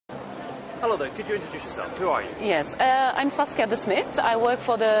Hello there, could you introduce yourself? Who are you? Yes, I'm Saskia Desmidt. I work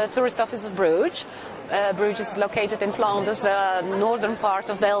for the Tourist Office of Bruges. Bruges is located in Flanders, the northern part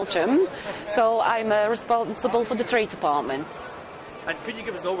of Belgium. So I'm responsible for the trade departments. And could you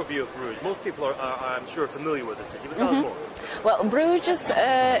give us an overview of Bruges? Most people are I'm sure, familiar with the city, but tell us more. Well, Bruges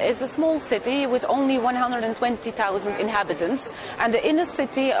is a small city with only 120,000 inhabitants, and the inner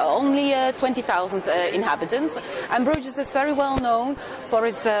city only 20,000 inhabitants. And Bruges is very well known for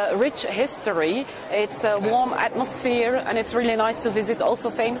its rich history, its warm atmosphere, and it's really nice to visit. Also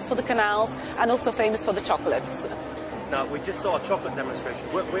famous for the canals and also famous for the chocolates. Now, we just saw a chocolate demonstration.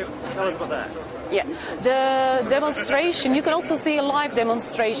 Tell us about that. Yeah, the demonstration, you can also see a live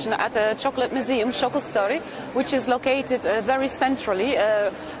demonstration at a chocolate museum, Chocostory, which is located very centrally,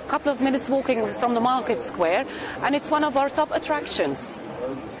 a couple of minutes walking from the market square, and it's one of our top attractions.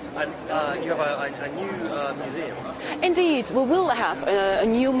 And you have a new museum. Indeed, we will have a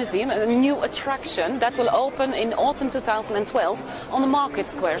new museum, a new attraction that will open in autumn 2012 on the market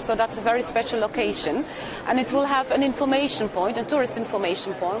square. So that's a very special location, and it will have an information point, a tourist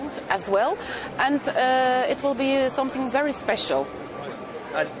information point as well, and it will be something very special.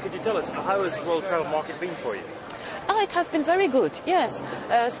 And could you tell us, how has World Travel Market been for you? Oh, it has been very good, yes.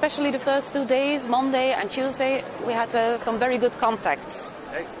 Especially the first 2 days, Monday and Tuesday, we had some very good contacts.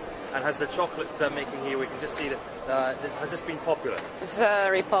 Excellent. And has the chocolate making here, we can just see that, has this been popular?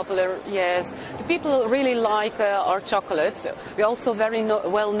 Very popular, yes. The people really like our chocolates. We're also very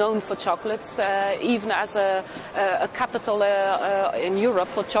well known for chocolates, even as a capital in Europe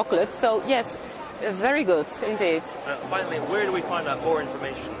for chocolates. So, yes, very good indeed. Finally, where do we find out more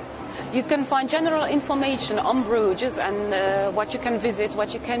information? You can find general information on Bruges and what you can visit,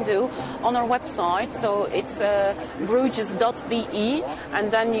 what you can do on our website. So it's bruges.be,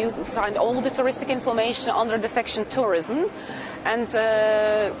 and then you find all the touristic information under the section tourism. And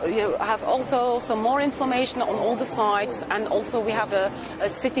you have also some more information on all the sites, and also we have a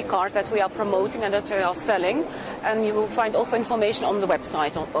city card that we are promoting and that we are selling. And you will find also information on the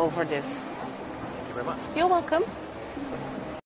website over this. Thank you very much. You're welcome.